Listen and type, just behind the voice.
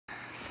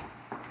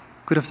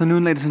Good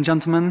afternoon, ladies and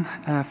gentlemen.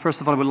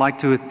 First of all, I would like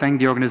to thank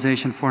the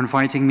organization for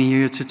inviting me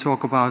here to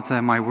talk about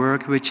my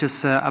work, which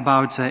is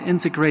about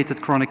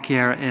integrated chronic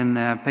care in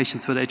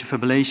patients with atrial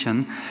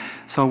fibrillation.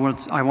 So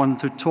what I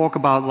want to talk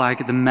about,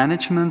 like the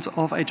management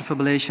of atrial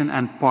fibrillation,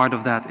 and part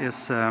of that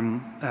is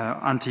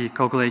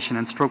anticoagulation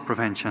and stroke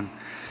prevention.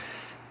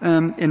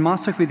 In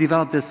Maastricht, we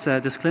developed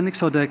this clinic.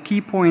 So the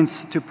key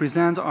points to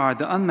present are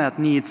the unmet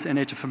needs in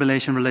atrial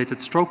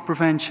fibrillation-related stroke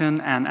prevention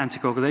and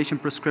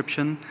anticoagulation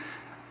prescription,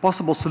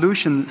 possible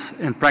solutions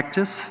in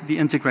practice, the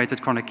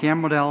integrated chronic care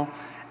model,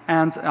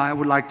 and I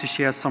would like to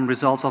share some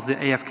results of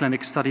the AF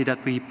clinic study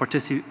that we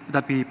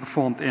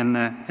performed in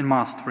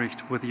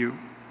Maastricht with you.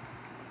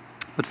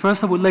 But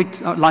first, I would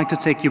like to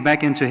take you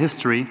back into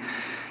history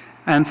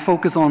and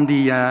focus on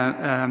the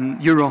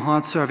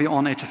Heart Survey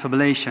on atrial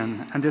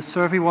fibrillation. And this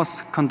survey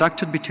was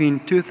conducted between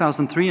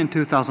 2003 and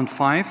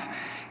 2005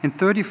 in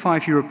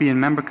 35 European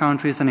member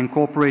countries and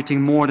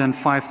incorporating more than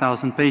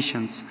 5,000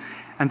 patients.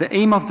 And the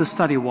aim of the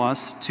study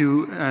was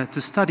to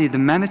study the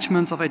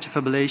management of atrial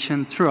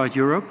fibrillation throughout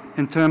Europe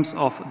in terms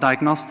of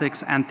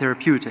diagnostics and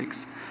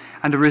therapeutics.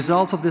 And the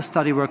results of this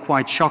study were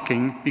quite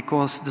shocking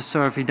because the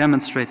survey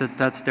demonstrated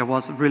that there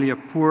was really a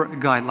poor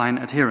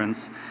guideline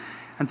adherence.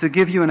 And to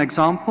give you an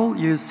example,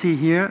 you see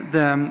here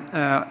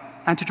the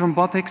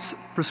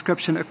antithrombotics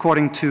prescription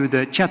according to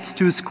the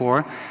CHETS-2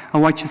 score.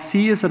 And what you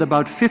see is that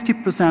about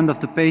 50% of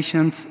the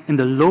patients in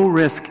the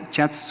low-risk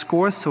CHETS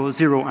score, so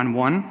 0 and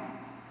 1,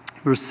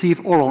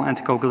 receive oral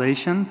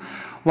anticoagulation,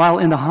 while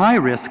in the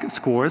high-risk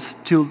scores,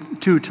 2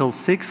 till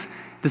 6,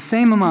 the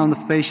same amount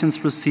of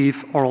patients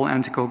receive oral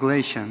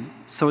anticoagulation.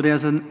 So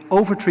there's an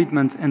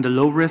overtreatment in the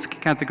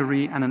low-risk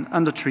category and an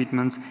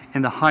undertreatment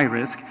in the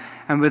high-risk.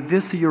 And with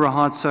this, the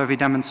Heart survey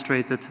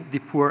demonstrated the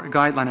poor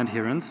guideline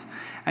adherence.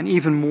 And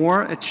even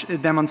more, it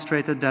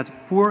demonstrated that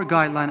poor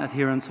guideline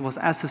adherence was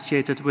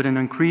associated with an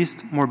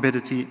increased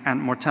morbidity and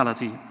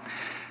mortality.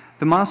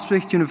 The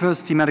Maastricht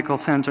University Medical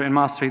Center in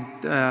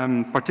Maastricht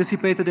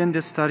participated in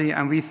this study,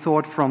 and we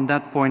thought from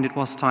that point it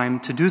was time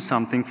to do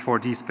something for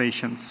these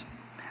patients.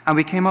 And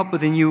we came up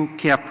with a new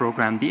care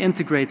program, the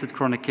Integrated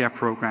Chronic Care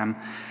Program.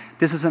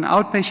 This is an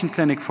outpatient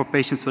clinic for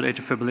patients with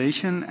atrial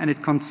fibrillation, and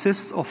it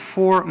consists of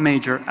 4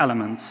 major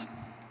elements.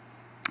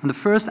 And the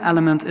first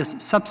element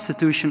is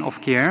substitution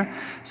of care,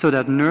 so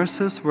that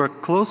nurses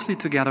work closely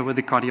together with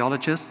the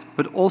cardiologist,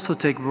 but also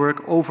take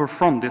work over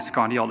from this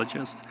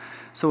cardiologist.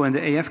 So in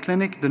the AF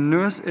clinic, the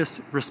nurse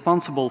is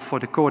responsible for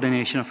the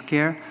coordination of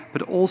care,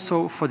 but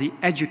also for the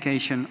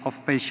education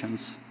of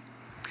patients.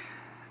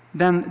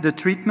 Then the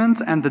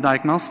treatment and the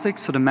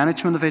diagnostics, so the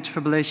management of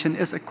atrial fibrillation,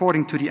 is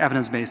according to the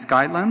evidence-based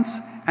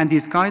guidelines, and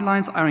these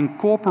guidelines are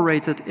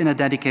incorporated in a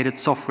dedicated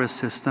software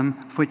system,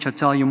 of which I'll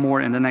tell you more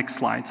in the next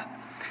slide.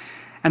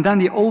 And then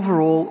the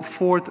overall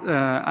 4th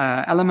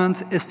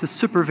element is the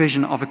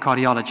supervision of a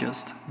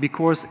cardiologist,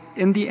 because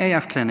in the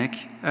AF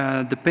clinic,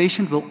 the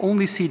patient will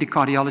only see the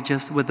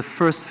cardiologist with the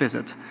first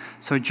visit.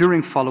 So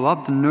during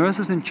follow-up, the nurse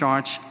is in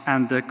charge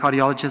and the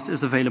cardiologist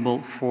is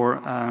available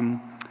for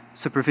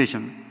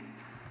supervision.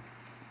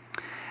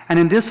 And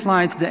in this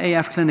slide, the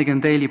AF clinic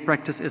in daily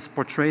practice is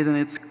portrayed, and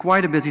it's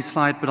quite a busy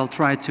slide, but I'll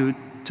try to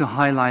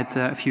highlight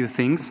a few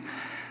things.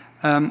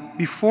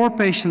 Before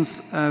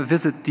patients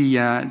visit the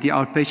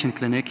outpatient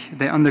clinic,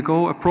 they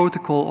undergo a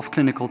protocol of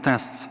clinical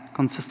tests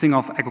consisting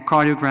of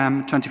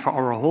echocardiogram,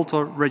 24-hour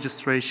Holter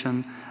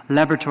registration,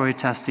 laboratory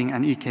testing,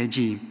 and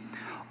EKG.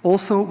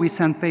 Also, we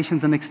send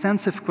patients an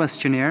extensive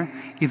questionnaire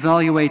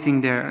evaluating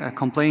their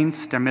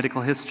complaints, their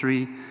medical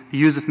history, the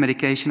use of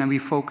medication, and we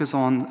focus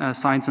on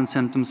signs and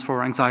symptoms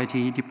for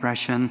anxiety,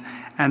 depression,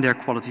 and their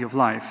quality of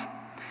life.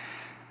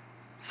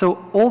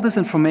 So all this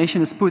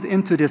information is put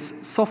into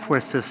this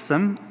software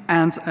system,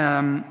 and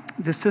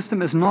the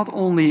system is not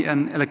only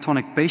an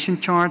electronic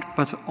patient chart,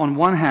 but on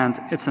one hand,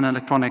 it's an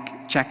electronic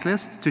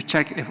checklist to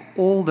check if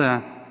all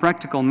the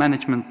practical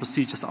management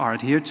procedures are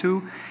adhered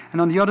to,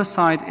 and on the other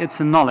side, it's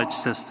a knowledge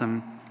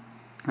system.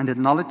 And the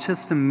knowledge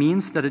system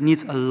means that it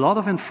needs a lot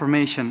of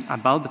information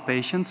about the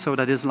patient, so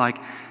that is like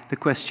the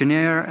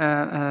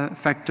questionnaire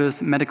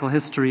factors, medical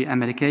history and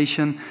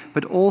medication,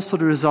 but also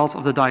the results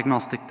of the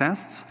diagnostic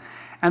tests.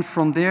 And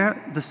from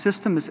there, the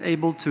system is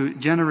able to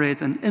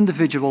generate an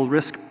individual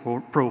risk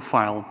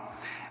profile.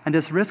 And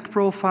this risk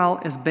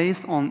profile is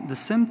based on the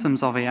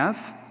symptoms of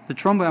AF, the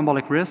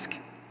thromboembolic risk,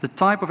 the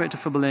type of atrial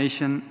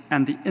fibrillation,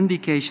 and the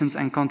indications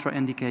and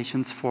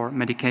contraindications for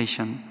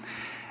medication.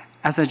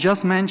 As I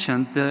just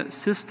mentioned, the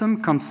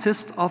system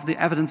consists of the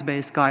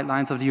evidence-based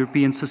guidelines of the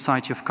European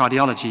Society of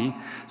Cardiology.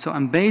 So,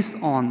 and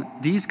based on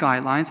these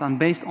guidelines and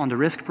based on the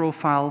risk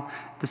profile,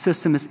 the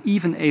system is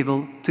even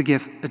able to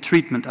give a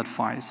treatment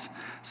advice.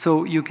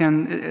 So you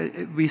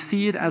can, we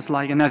see it as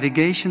like a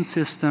navigation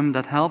system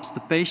that helps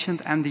the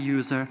patient and the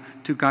user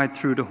to guide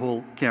through the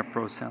whole care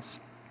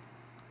process.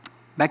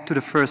 Back to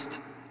the first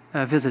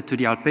visit to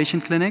the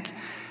outpatient clinic.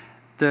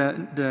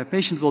 The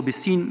patient will be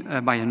seen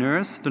by a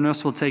nurse. The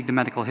nurse will take the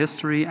medical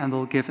history and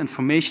will give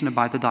information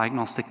about the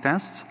diagnostic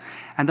tests.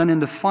 And then in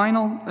the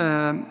final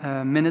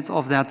minutes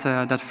of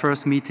that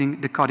first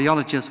meeting, the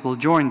cardiologist will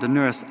join the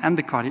nurse and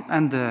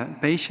the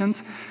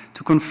patient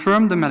to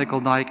confirm the medical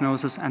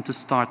diagnosis and to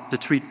start the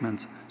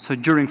treatment. So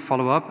during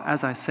follow-up,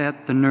 as I said,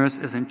 the nurse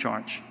is in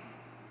charge.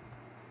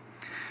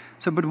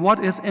 So, but what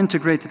is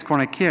integrated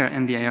chronic care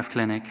in the AF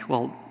clinic?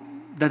 Well,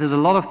 that is a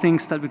lot of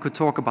things that we could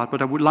talk about,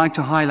 but I would like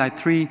to highlight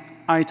 3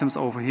 items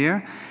over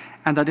here.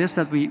 And that is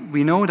that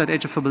we know that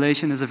atrial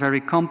fibrillation is a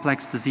very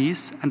complex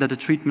disease and that the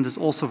treatment is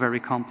also very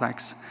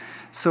complex.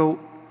 So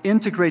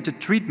integrated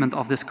treatment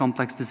of this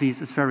complex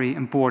disease is very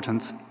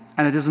important.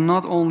 And it is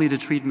not only the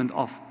treatment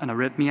of an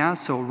arrhythmia,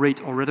 so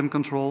rate or rhythm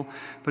control,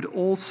 but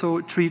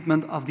also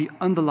treatment of the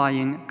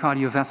underlying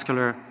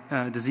cardiovascular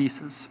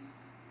diseases.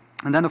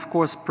 And then, of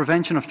course,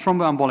 prevention of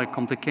thromboembolic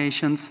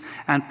complications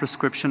and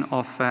prescription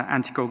of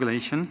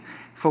anticoagulation,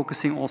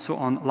 focusing also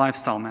on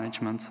lifestyle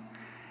management.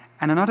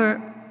 And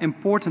another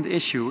important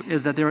issue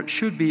is that there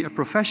should be a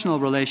professional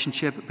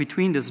relationship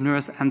between this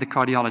nurse and the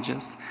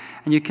cardiologist.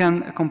 And you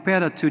can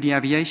compare that to the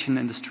aviation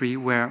industry,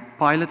 where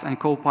pilot and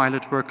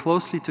co-pilot work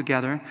closely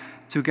together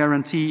to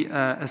guarantee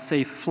a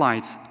safe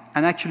flight.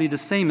 And actually the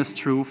same is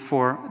true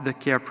for the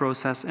care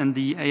process in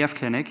the AF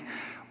clinic,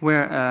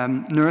 where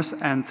nurse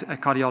and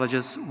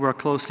cardiologists work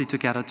closely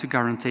together to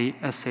guarantee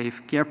a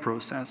safe care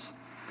process.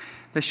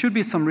 There should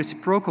be some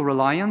reciprocal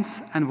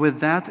reliance, and with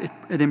that,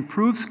 it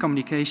improves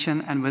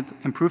communication, and with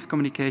improved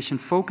communication,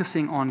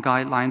 focusing on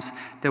guidelines,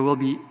 there will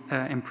be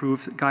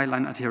improved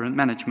guideline adherent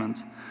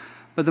management.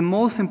 But the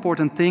most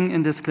important thing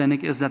in this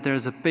clinic is that there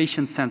is a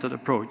patient-centered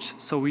approach.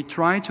 So we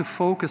try to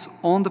focus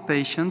on the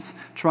patients,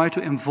 try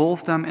to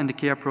involve them in the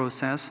care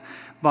process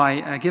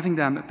by giving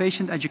them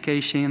patient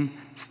education,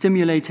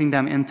 stimulating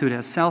them into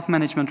their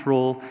self-management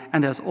role,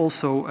 and there's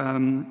also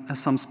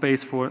some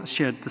space for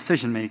shared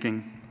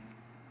decision-making.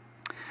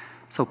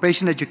 So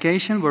patient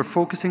education, we're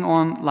focusing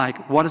on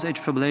like what is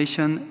atrial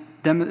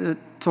fibrillation,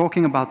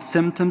 talking about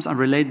symptoms and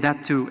relate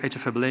that to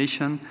atrial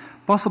fibrillation,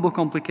 possible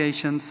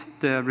complications,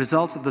 the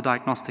results of the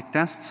diagnostic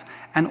tests,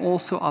 and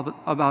also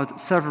about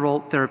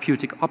several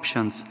therapeutic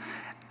options.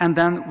 And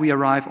then we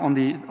arrive on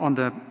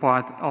the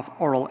part of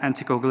oral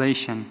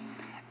anticoagulation.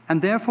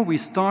 And therefore we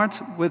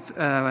start with,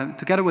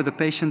 together with the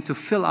patient to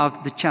fill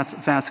out the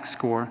CHATS-VASC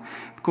score,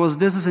 because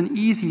this is an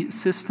easy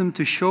system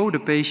to show the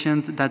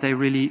patient that they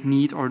really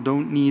need or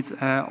don't need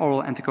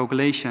oral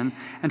anticoagulation.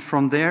 And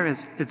from there,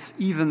 it's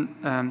even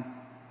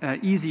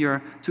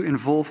easier to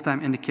involve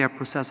them in the care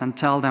process and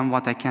tell them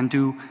what they can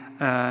do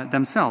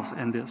themselves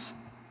in this.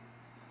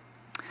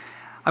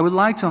 I would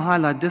like to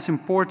highlight this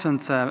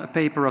important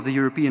paper of the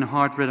European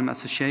Heart Rhythm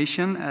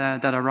Association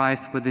that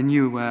arrived with the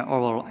new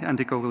oral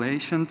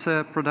anticoagulation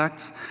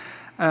products.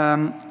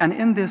 And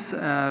in this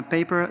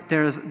paper,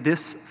 there is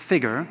this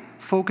figure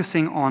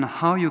focusing on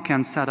how you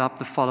can set up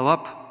the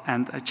follow-up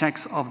and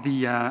checks of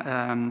the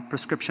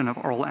prescription of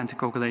oral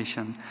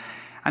anticoagulation.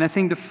 And I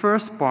think the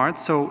first part,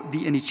 so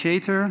the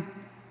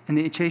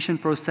initiation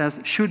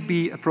process should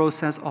be a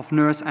process of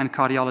nurse and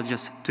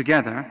cardiologist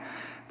together.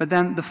 But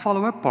then the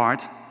follow-up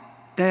part,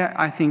 there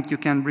I think you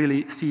can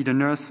really see the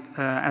nurse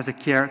as a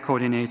care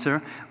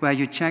coordinator, where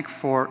you check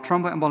for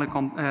thromboembolic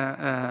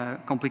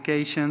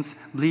complications,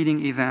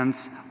 bleeding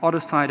events, other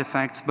side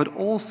effects, but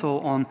also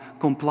on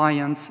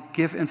compliance,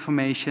 give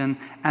information,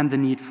 and the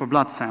need for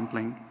blood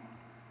sampling.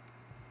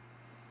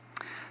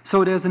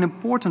 So there's an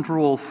important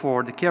role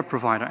for the care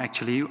provider,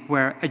 actually,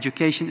 where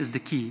education is the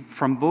key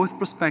from both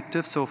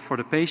perspectives, so for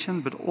the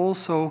patient, but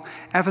also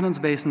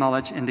evidence-based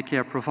knowledge in the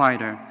care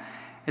provider.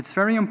 It's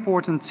very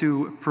important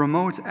to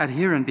promote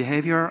adherent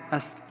behavior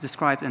as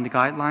described in the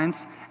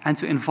guidelines and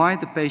to invite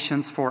the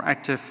patients for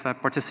active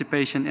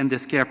participation in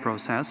this care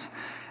process.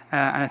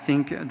 And I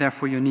think,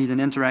 therefore, you need an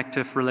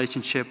interactive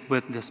relationship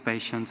with this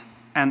patient.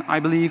 And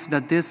I believe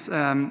that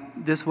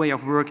this way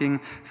of working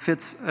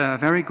fits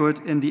very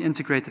good in the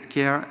integrated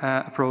care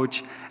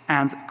approach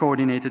and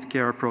coordinated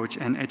care approach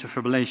in atrial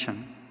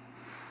fibrillation.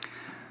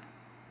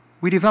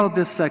 We developed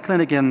this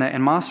clinic in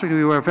Maastricht.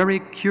 We were very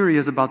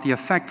curious about the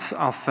effects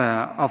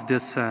of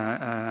this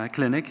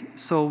clinic.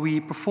 So we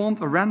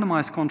performed a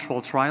randomized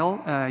control trial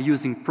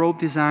using probe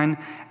design,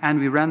 and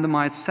we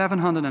randomized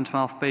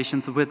 712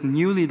 patients with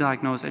newly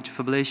diagnosed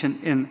atrial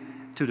fibrillation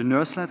into the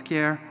nurse-led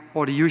care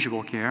or the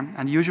usual care.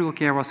 And the usual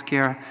care was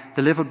care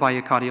delivered by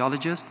a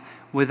cardiologist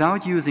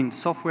without using the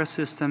software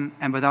system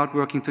and without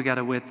working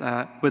together with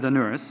a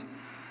nurse.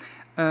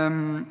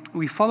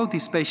 We followed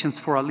these patients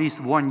for at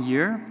least 1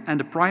 year, and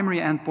the primary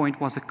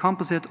endpoint was a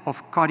composite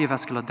of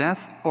cardiovascular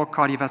death or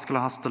cardiovascular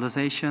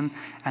hospitalization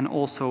and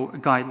also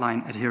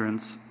guideline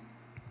adherence.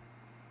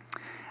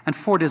 And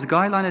for this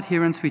guideline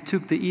adherence, we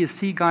took the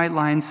ESC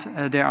guidelines.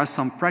 There are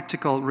some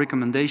practical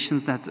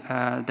recommendations that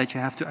you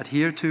have to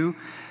adhere to.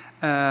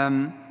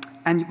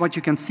 And what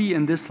you can see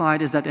in this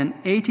slide is that in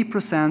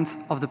 80%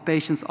 of the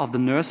patients of the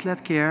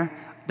nurse-led care,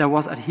 there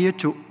was adhered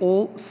to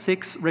all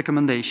 6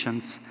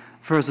 recommendations.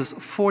 versus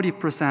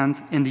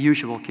 40% in the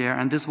usual care,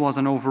 and this was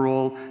an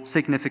overall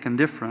significant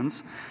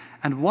difference.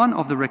 And one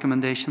of the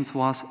recommendations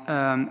was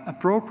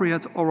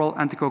appropriate oral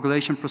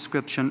anticoagulation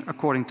prescription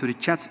according to the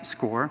CHETS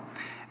score,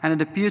 and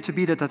it appeared to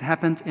be that that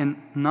happened in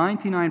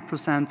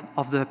 99%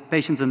 of the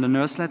patients in the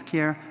nurse-led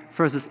care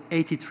versus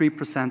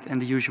 83% in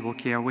the usual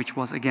care, which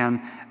was again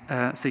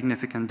a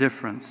significant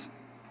difference.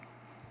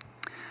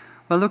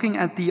 Well, looking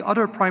at the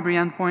other primary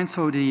endpoints,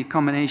 so the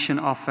combination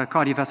of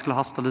cardiovascular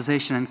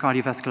hospitalization and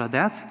cardiovascular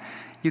death,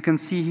 you can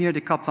see here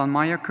the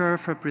Kaplan-Meier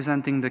curve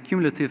representing the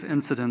cumulative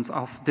incidence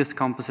of this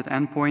composite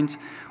endpoint,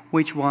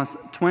 which was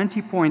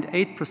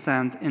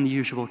 20.8% in the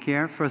usual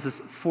care versus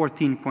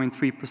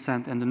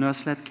 14.3% in the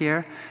nurse-led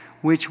care,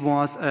 which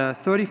was a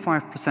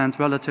 35%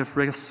 relative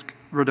risk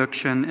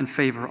reduction in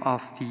favor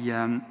of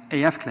the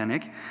AF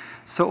clinic.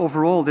 So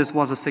overall, this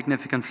was a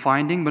significant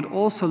finding, but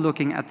also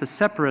looking at the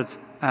separate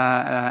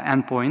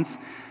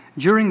endpoints,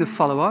 during the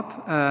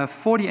follow-up,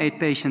 48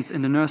 patients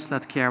in the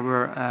nurse-led care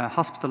were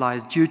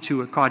hospitalized due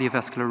to a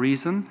cardiovascular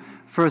reason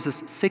versus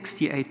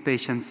 68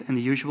 patients in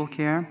the usual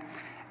care,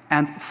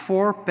 and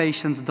 4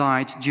 patients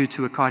died due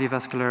to a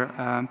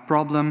cardiovascular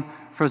problem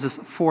versus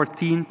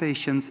 14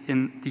 patients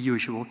in the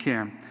usual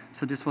care.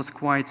 So this was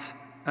quite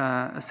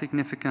a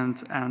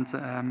significant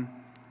and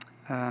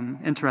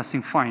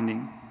interesting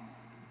finding.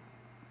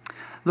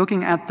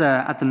 Looking at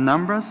the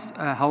numbers,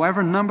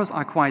 however, numbers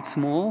are quite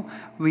small.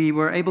 We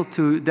were able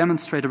to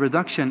demonstrate a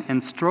reduction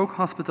in stroke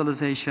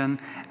hospitalization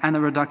and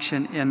a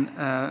reduction in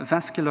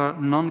vascular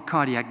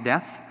non-cardiac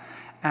death.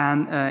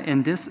 And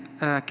in this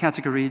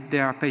category,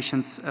 there are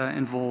patients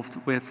involved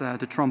with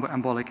the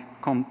thromboembolic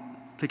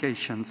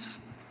complications.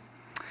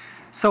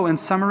 So in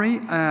summary,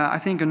 I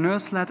think a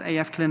nurse-led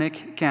AF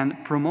clinic can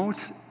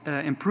promote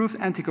improved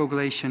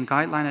anticoagulation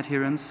guideline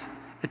adherence.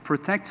 It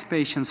protects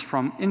patients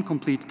from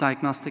incomplete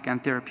diagnostic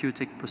and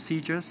therapeutic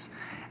procedures,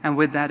 and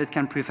with that it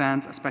can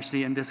prevent,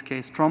 especially in this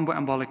case,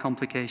 thromboembolic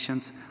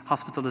complications,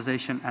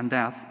 hospitalization and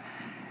death.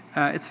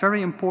 It's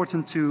very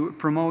important to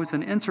promote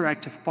an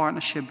interactive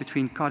partnership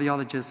between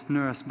cardiologist,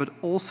 nurse, but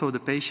also the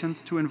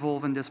patient to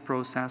involve in this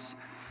process,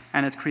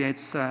 and it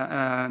creates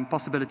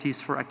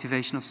possibilities for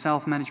activation of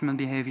self-management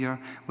behavior,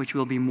 which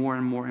will be more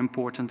and more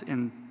important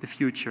in the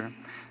future.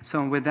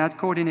 So with that,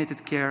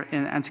 coordinated care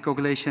in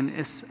anticoagulation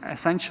is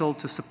essential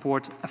to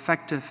support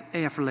effective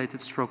AF-related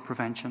stroke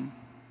prevention.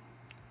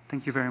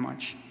 Thank you very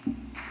much.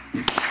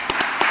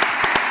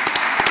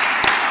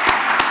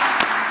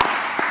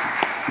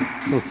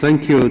 So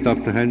thank you,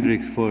 Dr.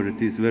 Hendriks, for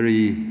these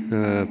very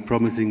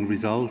promising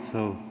results.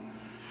 So,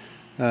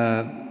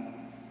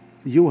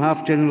 you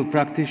have general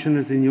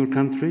practitioners in your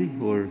country,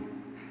 or?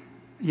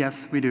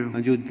 Yes, we do.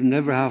 And you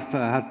never have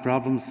had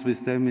problems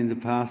with them in the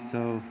past,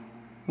 so?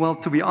 Well,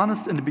 to be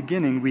honest, in the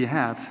beginning we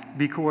had,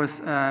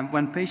 because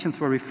when patients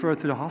were referred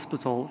to the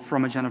hospital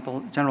from a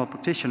general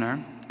practitioner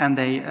and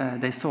they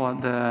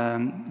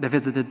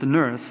visited the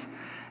nurse,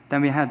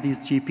 then we had these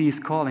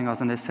GPs calling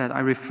us and they said, I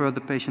referred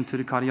the patient to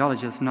the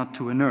cardiologist, not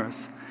to a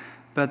nurse.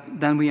 But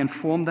then we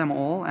informed them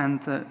all and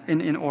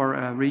in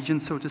our region,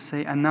 so to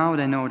say, and now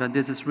they know that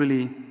this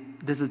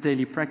is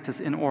daily practice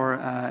in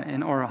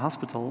our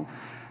hospital.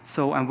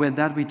 So, and with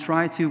that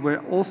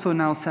we're also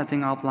now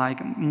setting up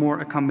like more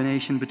a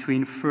combination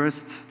between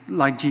first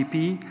like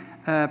GP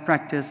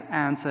practice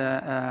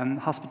and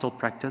hospital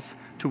practice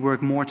to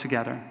work more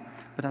together.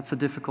 But that's a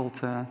difficult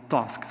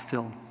task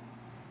still.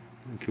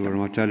 Thank you very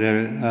much. Are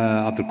there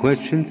other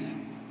questions?